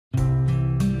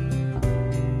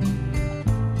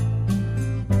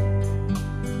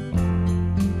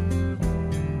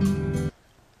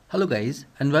Hello guys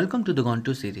and welcome to the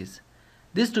Gone2 series.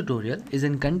 This tutorial is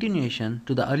in continuation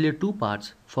to the earlier two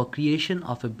parts for creation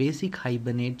of a basic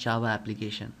Hibernate Java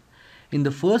application. In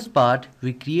the first part,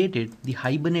 we created the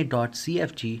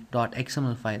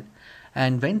hibernate.cfg.xml file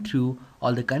and went through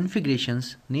all the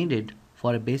configurations needed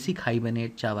for a basic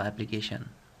Hibernate Java application.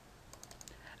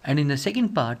 And in the second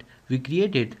part, we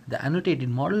created the annotated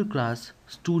model class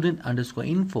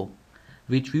student_info,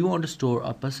 which we want to store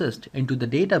or persist into the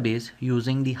database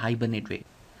using the Hibernate way.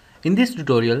 In this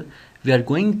tutorial, we are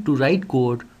going to write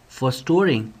code for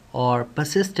storing or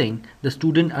persisting the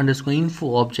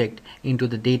student_info object into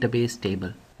the database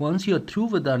table. Once you are through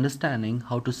with the understanding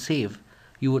how to save,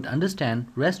 you would understand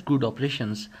REST GUID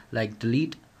operations like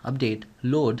delete, update,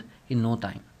 load in no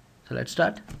time. So let's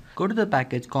start. Go to the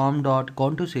package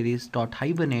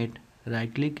com.contoseries.hibernate,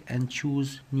 right click and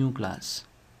choose new class.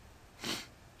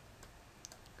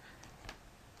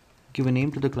 Give a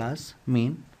name to the class,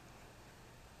 main.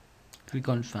 Click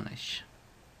on finish.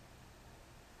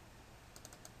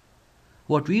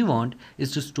 What we want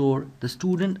is to store the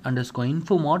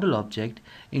student_info model object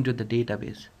into the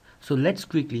database. So let's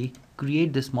quickly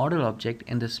create this model object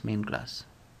in this main class.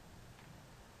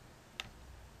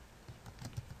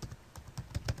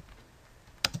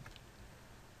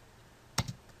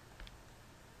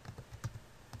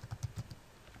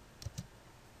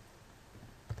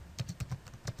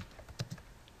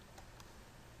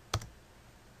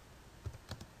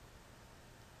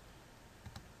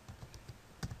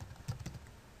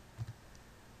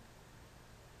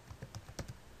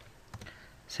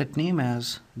 Set name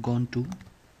as Gone2.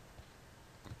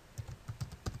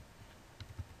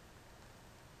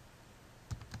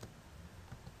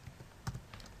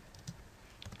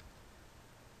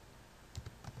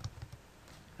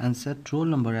 And set roll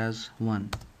number as 1.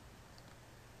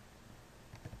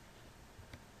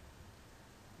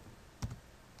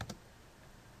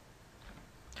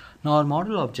 Now our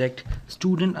model object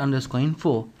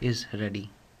student_info is ready.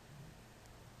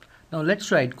 Now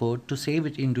let's write code to save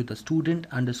it into the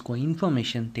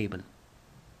student_information table.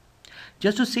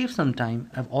 Just to save some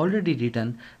time, I've already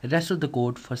written the rest of the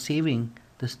code for saving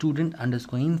the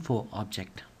student_info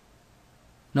object.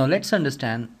 Now let's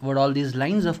understand what all these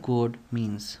lines of code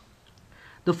means.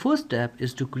 The first step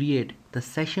is to create the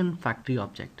session factory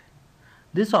object.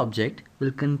 This object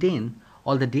will contain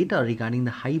all the data regarding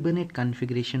the Hibernate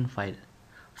configuration file.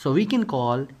 So we can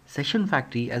call session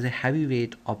factory as a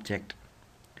heavyweight object.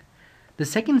 The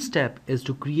second step is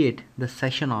to create the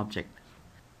session object.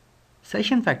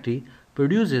 Session factory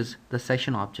produces the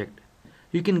session object.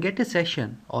 You can get a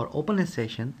session or open a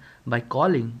session by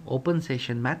calling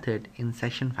openSession method in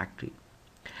session factory.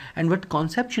 And what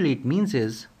conceptually it means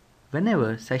is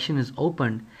whenever session is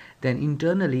opened, then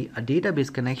internally a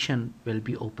database connection will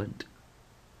be opened.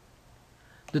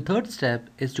 The third step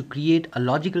is to create a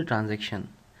logical transaction.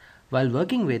 While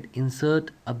working with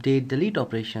insert, update, delete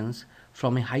operations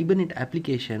from a Hibernate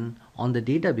application on the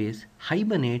database,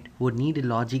 Hibernate would need a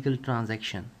logical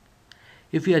transaction.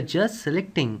 If we are just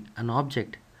selecting an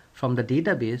object from the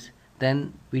database,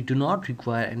 then we do not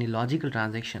require any logical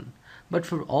transaction. But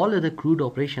for all other crude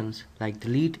operations like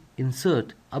delete,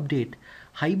 insert, update,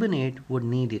 Hibernate would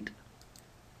need it.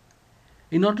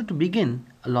 In order to begin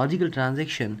a logical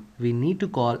transaction, we need to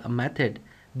call a method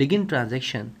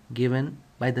beginTransaction given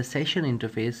by the session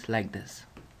interface like this.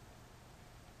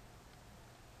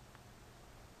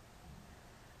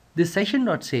 This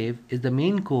session.save is the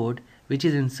main code which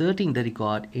is inserting the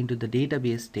record into the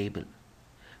database table.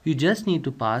 You just need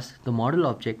to pass the model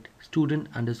object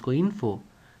student_info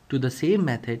to the same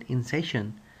method in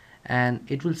session and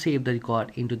it will save the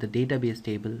record into the database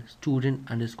table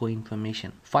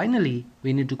student_information. Finally,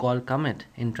 we need to call commit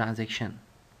in transaction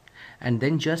and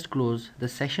then just close the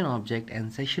session object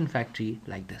and session factory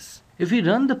like this. If we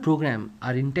run the program,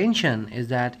 our intention is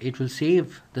that it will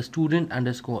save the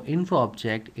student_info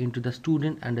object into the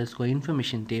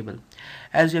student_information table.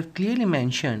 As we have clearly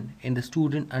mentioned in the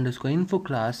student_info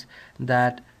class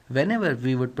that whenever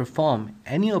we would perform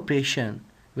any operation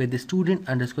with the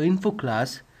student_info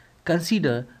class,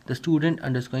 consider the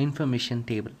student_information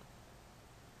table.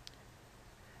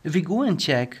 If we go and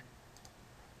check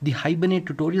the Hibernate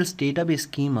tutorials database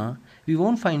schema, we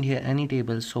won't find here any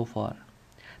tables so far.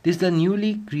 This is the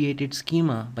newly created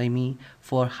schema by me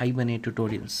for Hibernate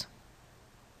tutorials.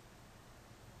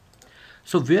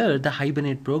 So where the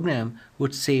Hibernate program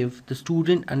would save the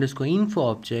student_info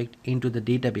object into the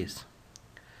database.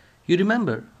 You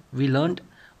remember we learned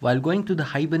while going to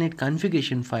the Hibernate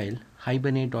configuration file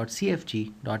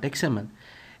hibernate.cfg.xml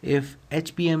if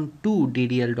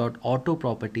hpm2ddl.auto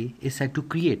property is set to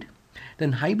create,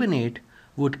 then Hibernate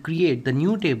would create the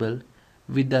new table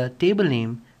with the table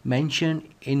name mentioned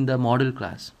in the model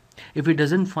class if it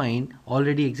doesn't find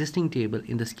already existing table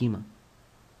in the schema.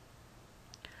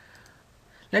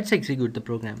 Let's execute the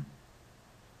program.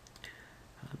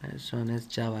 Let's run as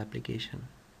Java application.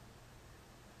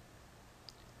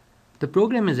 The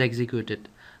program is executed.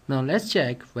 Now let's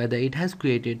check whether it has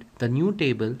created the new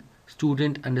table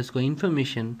student underscore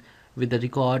information with the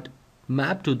record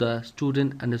mapped to the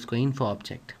student underscore info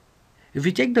object. If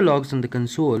we check the logs on the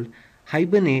console,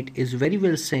 Hibernate is very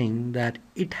well saying that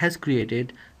it has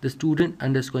created the student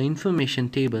underscore information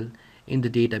table in the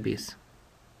database,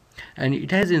 and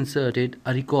it has inserted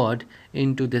a record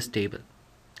into this table.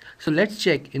 So let's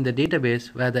check in the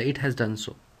database whether it has done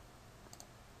so.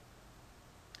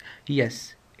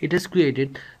 Yes, it has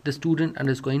created the student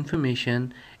underscore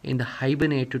information in the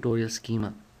Hibernate tutorial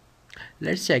schema.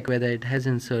 Let's check whether it has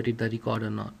inserted the record or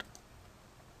not.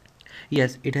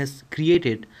 Yes, it has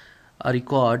created a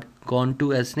record gone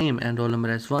to as name and roll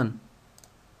number as 1,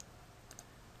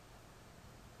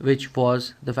 which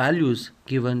was the values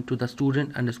given to the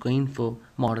student underscore info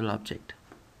model object.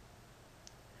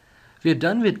 We are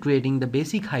done with creating the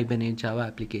basic Hibernate Java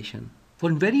application.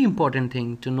 One very important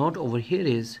thing to note over here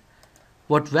is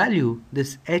what value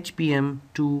this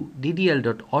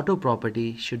hpm2ddl.auto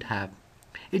property should have.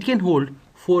 It can hold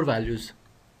 4 values: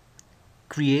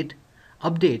 create,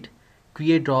 update,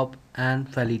 create drop, and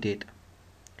validate.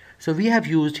 So we have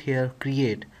used here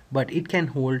create, but it can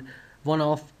hold one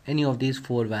of any of these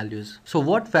 4 values. So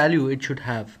what value it should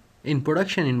have in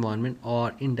production environment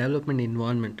or in development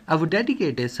environment? I would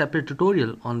dedicate a separate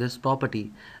tutorial on this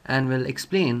property and will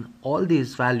explain all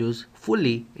these values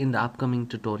fully in the upcoming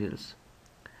tutorials.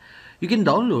 You can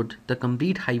download the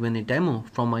complete Hibernate demo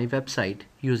from my website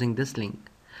using this link.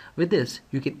 With this,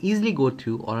 you can easily go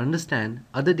through or understand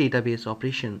other database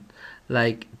operations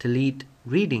like delete,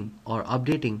 reading, or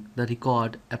updating the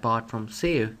record apart from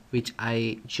save, which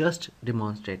I just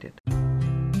demonstrated.